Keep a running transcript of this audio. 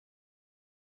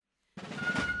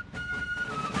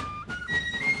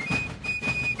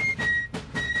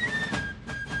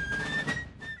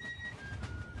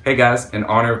Hey guys, in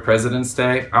honor of President's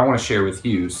Day, I want to share with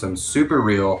you some super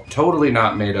real, totally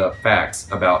not made up facts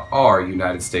about our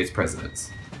United States presidents.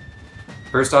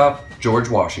 First off, George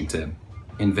Washington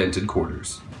invented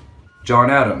quarters.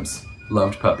 John Adams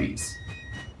loved puppies.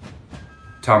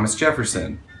 Thomas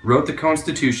Jefferson wrote the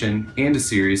Constitution and a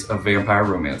series of vampire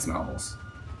romance novels.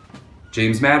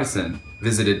 James Madison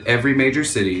visited every major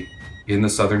city in the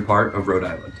southern part of Rhode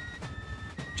Island.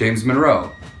 James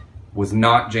Monroe was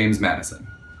not James Madison.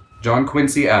 John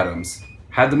Quincy Adams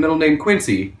had the middle name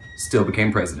Quincy, still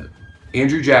became president.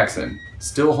 Andrew Jackson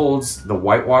still holds the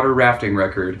whitewater rafting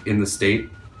record in the state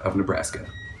of Nebraska.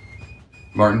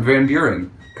 Martin Van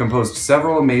Buren composed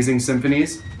several amazing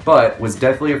symphonies, but was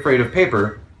deathly afraid of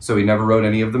paper, so he never wrote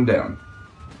any of them down.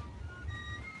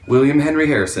 William Henry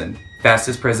Harrison,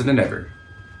 fastest president ever,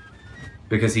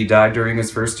 because he died during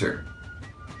his first term.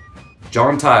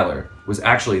 John Tyler was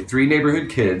actually 3 neighborhood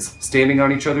kids standing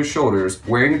on each other's shoulders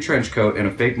wearing a trench coat and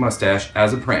a fake mustache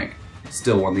as a prank,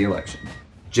 still won the election.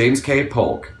 James K.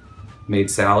 Polk made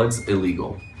salads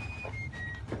illegal.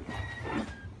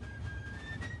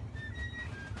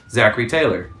 Zachary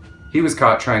Taylor, he was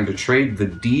caught trying to trade the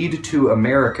deed to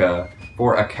America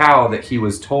for a cow that he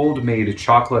was told made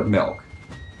chocolate milk.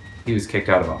 He was kicked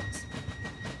out of office.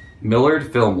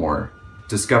 Millard Fillmore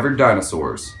discovered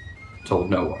dinosaurs, told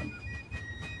no one.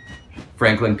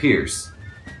 Franklin Pierce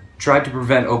tried to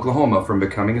prevent Oklahoma from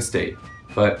becoming a state,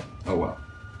 but oh well.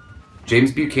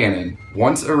 James Buchanan,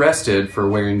 once arrested for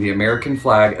wearing the American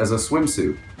flag as a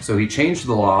swimsuit, so he changed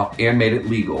the law and made it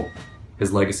legal.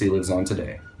 His legacy lives on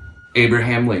today.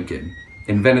 Abraham Lincoln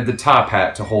invented the top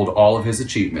hat to hold all of his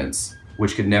achievements,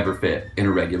 which could never fit in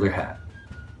a regular hat.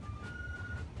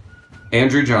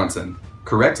 Andrew Johnson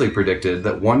correctly predicted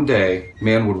that one day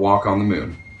man would walk on the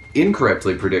moon.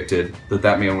 Incorrectly predicted that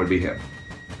that man would be him.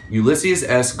 Ulysses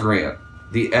S. Grant.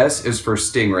 The S is for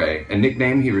Stingray, a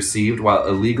nickname he received while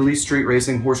illegally street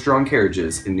racing horse-drawn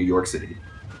carriages in New York City.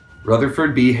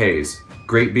 Rutherford B. Hayes.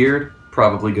 Great beard,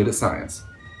 probably good at science.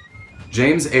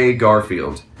 James A.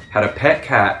 Garfield had a pet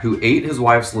cat who ate his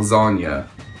wife's lasagna,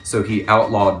 so he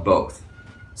outlawed both.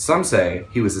 Some say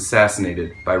he was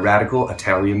assassinated by radical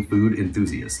Italian food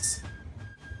enthusiasts.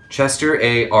 Chester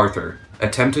A. Arthur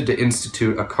attempted to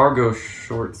institute a cargo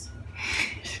shorts.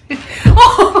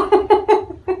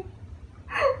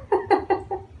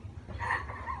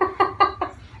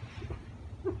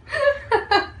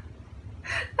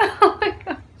 Oh my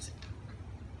gosh.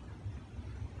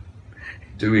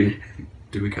 Do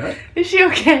we cut? Is she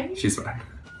okay? She's fine.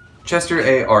 Chester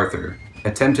A. Arthur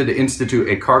attempted to institute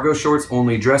a cargo shorts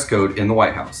only dress code in the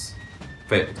White House.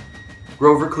 Failed.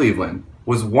 Grover Cleveland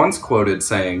was once quoted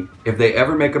saying, "If they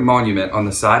ever make a monument on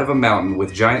the side of a mountain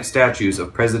with giant statues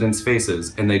of presidents'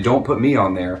 faces and they don't put me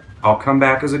on there, I'll come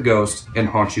back as a ghost and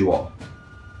haunt you all."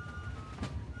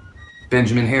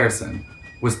 Benjamin Harrison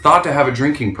was thought to have a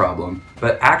drinking problem,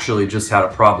 but actually just had a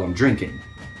problem drinking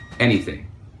anything.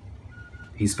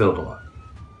 He spilled a lot.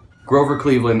 Grover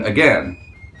Cleveland, again,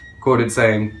 quoted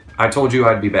saying, "I told you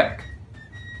I'd be back."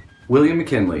 William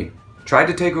McKinley tried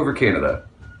to take over Canada.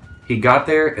 He got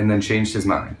there and then changed his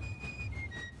mind.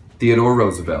 Theodore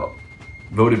Roosevelt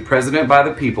voted president by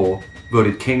the people,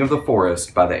 voted king of the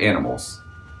forest by the animals.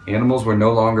 Animals were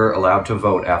no longer allowed to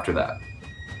vote after that.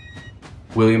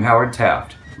 William Howard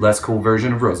Taft, less cool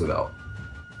version of Roosevelt.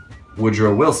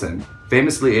 Woodrow Wilson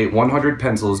famously ate 100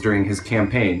 pencils during his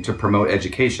campaign to promote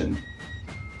education.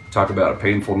 Talk about a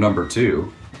painful number 2.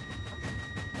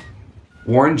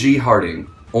 Warren G. Harding,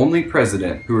 only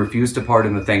president who refused to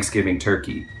pardon the Thanksgiving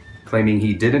turkey, claiming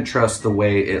he didn't trust the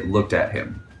way it looked at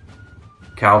him.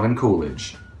 Calvin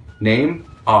Coolidge. Name,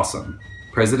 awesome.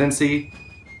 Presidency,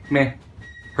 meh.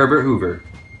 Herbert Hoover.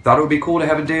 Thought it would be cool to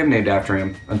have a dam named after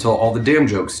him until all the dam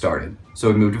jokes started,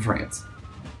 so he moved to France.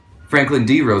 Franklin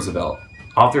D. Roosevelt,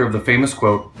 author of the famous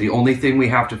quote, "The only thing we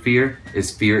have to fear is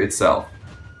fear itself."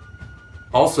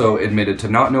 Also admitted to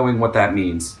not knowing what that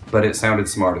means, but it sounded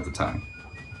smart at the time.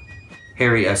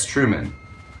 Harry S. Truman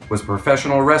was a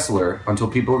professional wrestler until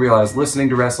people realized listening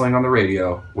to wrestling on the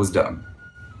radio was dumb.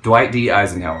 Dwight D.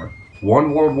 Eisenhower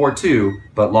won World War II,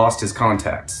 but lost his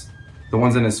contacts. The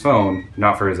ones in his phone,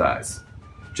 not for his eyes.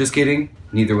 Just kidding,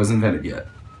 neither was invented yet.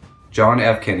 John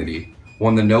F. Kennedy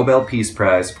won the Nobel Peace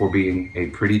Prize for being a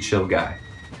pretty chill guy.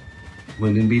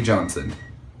 Lyndon B. Johnson,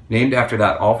 named after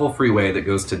that awful freeway that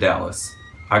goes to Dallas.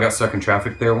 I got stuck in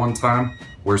traffic there one time,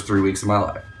 worst 3 weeks of my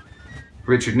life.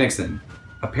 Richard Nixon,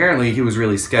 apparently he was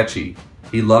really sketchy.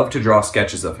 He loved to draw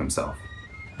sketches of himself,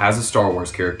 as a Star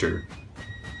Wars character,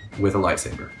 with a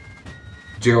lightsaber.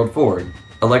 Gerald Ford,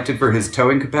 elected for his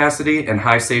towing capacity and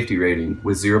high safety rating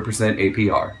with 0%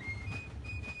 APR.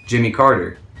 Jimmy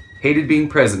Carter, Hated being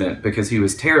president because he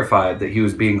was terrified that he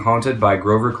was being haunted by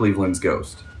Grover Cleveland's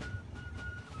ghost.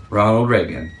 Ronald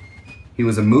Reagan. He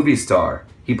was a movie star.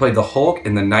 He played the Hulk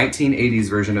in the 1980s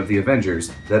version of The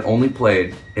Avengers that only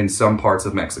played in some parts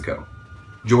of Mexico.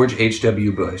 George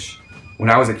H.W. Bush. When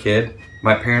I was a kid,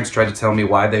 my parents tried to tell me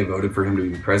why they voted for him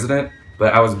to be president,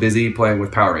 but I was busy playing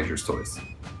with Power Rangers toys.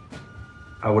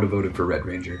 I would have voted for Red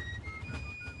Ranger.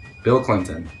 Bill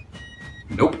Clinton.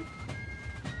 Nope.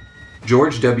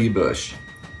 George W. Bush.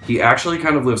 He actually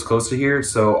kind of lives close to here,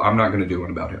 so I'm not going to do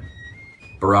one about him.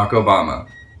 Barack Obama.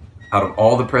 Out of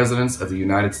all the presidents of the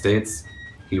United States,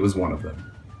 he was one of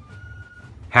them.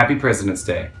 Happy President's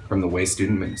Day from the Way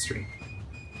Student Ministry.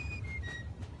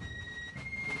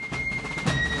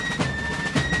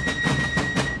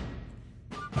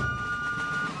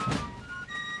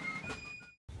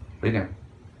 Lay down.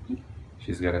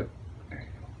 She's got it. There you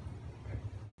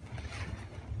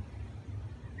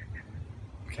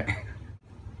go. Okay.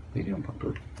 Lay down,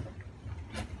 Pumper.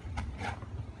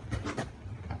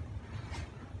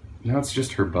 Now it's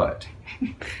just her butt.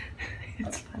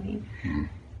 It's funny.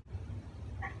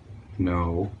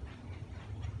 No.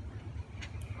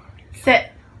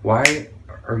 Sit. Why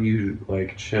are you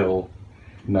like chill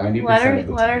 90% of the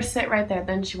time? Let her sit right there,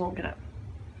 then she won't get up.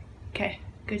 Okay,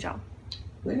 good job.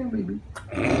 Lay down, baby.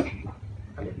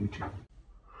 I love you too.